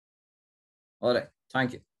 All right,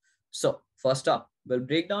 thank you. So first up, we'll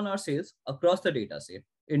break down our sales across the data set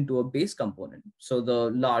into a base component. So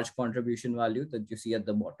the large contribution value that you see at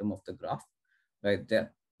the bottom of the graph right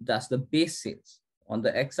there, that's the base sales. On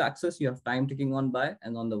the x-axis, you have time ticking on by,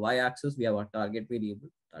 and on the y-axis, we have our target variable,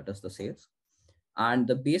 that is the sales. And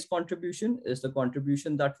the base contribution is the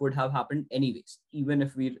contribution that would have happened anyways, even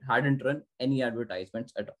if we hadn't run any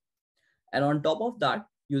advertisements at all. And on top of that,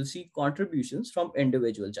 you'll see contributions from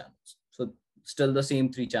individual channels. So still the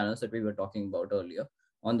same three channels that we were talking about earlier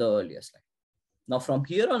on the earlier slide. Now from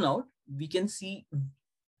here on out, we can see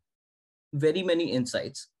very many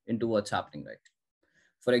insights into what's happening right.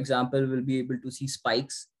 For example, we'll be able to see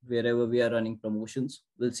spikes wherever we are running promotions.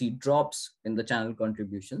 We'll see drops in the channel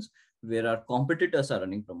contributions where our competitors are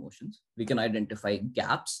running promotions. We can identify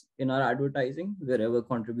gaps in our advertising wherever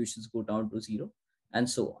contributions go down to 0, and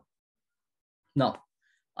so on. Now,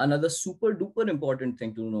 another super duper important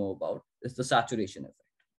thing to know about is the saturation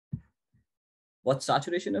effect. What's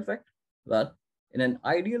saturation effect? Well, in an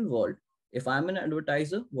ideal world, if I'm an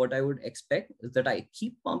advertiser, what I would expect is that I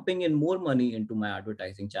keep pumping in more money into my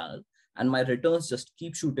advertising channel and my returns just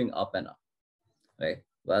keep shooting up and up, right?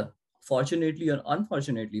 Well, fortunately or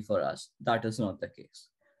unfortunately for us, that is not the case.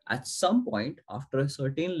 At some point, after a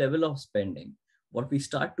certain level of spending, what we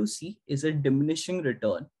start to see is a diminishing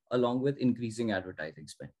return along with increasing advertising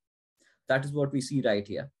spend. That is what we see right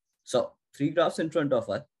here. So 3 graphs in front of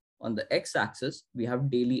us. On the x-axis, we have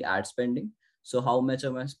daily ad spending. So how much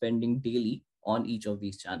am I spending daily on each of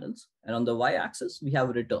these channels? And on the y-axis, we have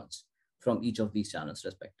returns from each of these channels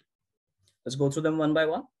respectively. Let's go through them one by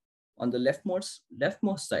one. On the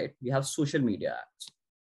leftmost side, we have social media ads.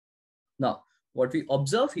 Now, what we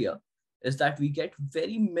observe here is that we get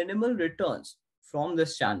very minimal returns from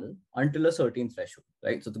this channel until a certain threshold,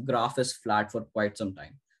 right? So the graph is flat for quite some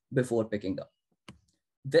time before picking up.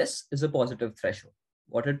 This is a positive threshold.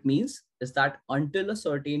 What it means is that until a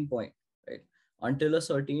certain point, right? Until a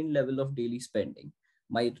certain level of daily spending,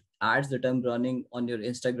 my ads that I'm running on your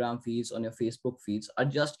Instagram feeds, on your Facebook feeds are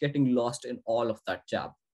just getting lost in all of that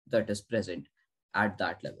chaff that is present at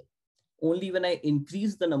that level. Only when I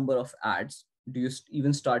increase the number of ads do you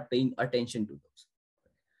even start paying attention to those.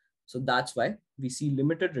 So that's why we see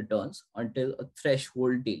limited returns until a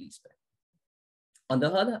threshold daily spend. On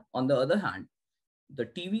the other hand, the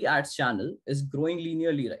TV ads channel is growing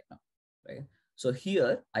linearly right now, right? So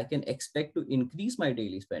here I can expect to increase my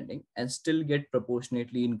daily spending and still get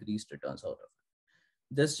proportionately increased returns out of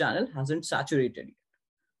it. This channel hasn't saturated yet,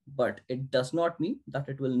 but it does not mean that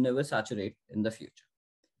it will never saturate in the future.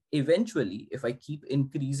 Eventually, if I keep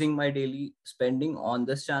increasing my daily spending on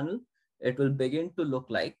this channel, it will begin to look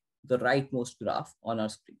like the rightmost graph on our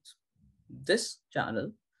screens. This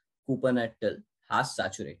channel, coupon at till, has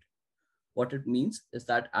saturated. What it means is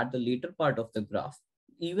that at the later part of the graph,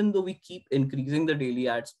 even though we keep increasing the daily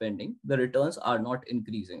ad spending, the returns are not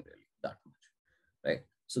increasing really that much, right?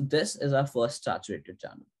 So this is our first saturated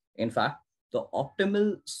channel. In fact, the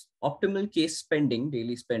optimal case spending,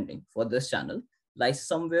 daily spending for this channel lies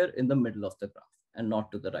somewhere in the middle of the graph and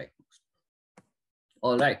not to the rightmost.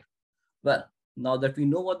 All right. Well, now that we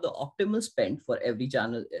know what the optimal spend for every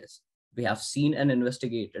channel is, we have seen and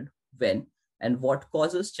investigated when and what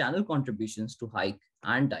causes channel contributions to hike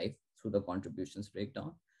and dive through the contributions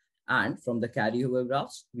breakdown. And from the carryover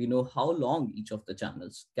graphs, we know how long each of the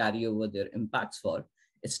channels carry over their impacts for.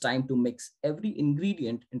 It's time to mix every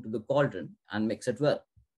ingredient into the cauldron and mix it well.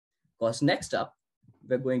 Because next up,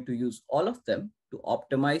 we're going to use all of them to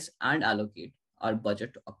optimize and allocate our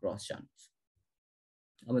budget across channels.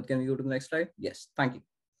 Amit, can we go to the next slide? Yes, thank you.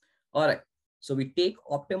 All right, so we take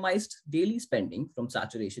optimized daily spending from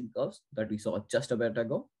saturation curves that we saw just a bit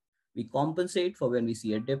ago. We compensate for when we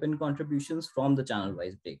see a dip in contributions from the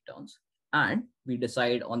channel-wise breakdowns. And we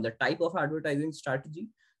decide on the type of advertising strategy.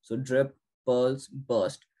 So drip, pulse,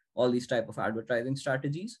 burst, all these type of advertising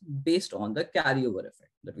strategies based on the carryover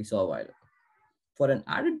effect that we saw a while ago. For an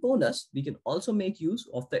added bonus, we can also make use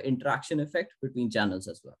of the interaction effect between channels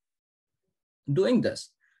as well. Doing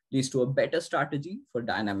this leads to a better strategy for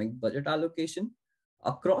dynamic budget allocation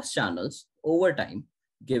across channels over time,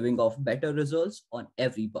 giving off better results on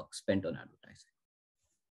every buck spent on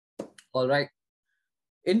advertising. All right.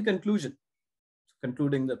 In conclusion,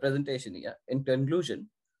 concluding the presentation here, in conclusion,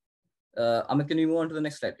 Amit, can you move on to the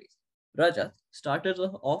next slide, please? Rajat started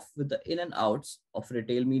off with the in and outs of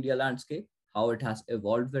retail media landscape, how it has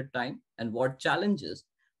evolved with time, and what challenges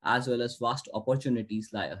as well as vast opportunities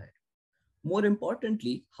lie ahead. More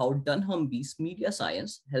importantly, how dunnhumby's media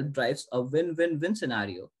science helped drives a win-win-win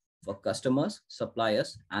scenario for customers,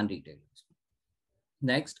 suppliers, and retailers.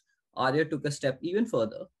 Next, Arya took a step even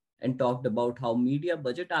further and talked about how media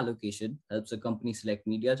budget allocation helps a company select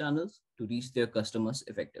media channels to reach their customers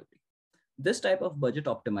effectively. This type of budget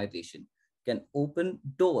optimization can open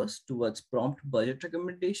doors towards prompt budget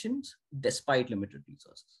recommendations despite limited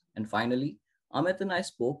resources. And finally, Amit and I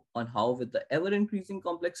spoke on how, with the ever-increasing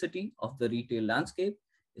complexity of the retail landscape,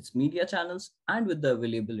 its media channels, and with the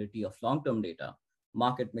availability of long-term data,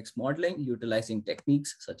 market mix modeling utilizing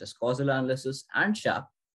techniques such as causal analysis and SHAP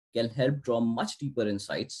can help draw much deeper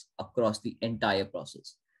insights across the entire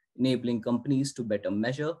process, enabling companies to better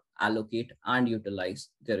measure, allocate, and utilize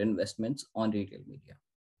their investments on retail media.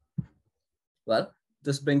 Well,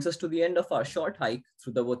 this brings us to the end of our short hike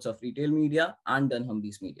through the woods of retail media and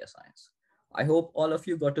dunnhumby's media science. I hope all of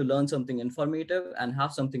you got to learn something informative and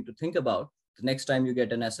have something to think about the next time you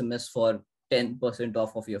get an SMS for 10%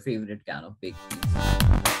 off of your favorite can of baked beans.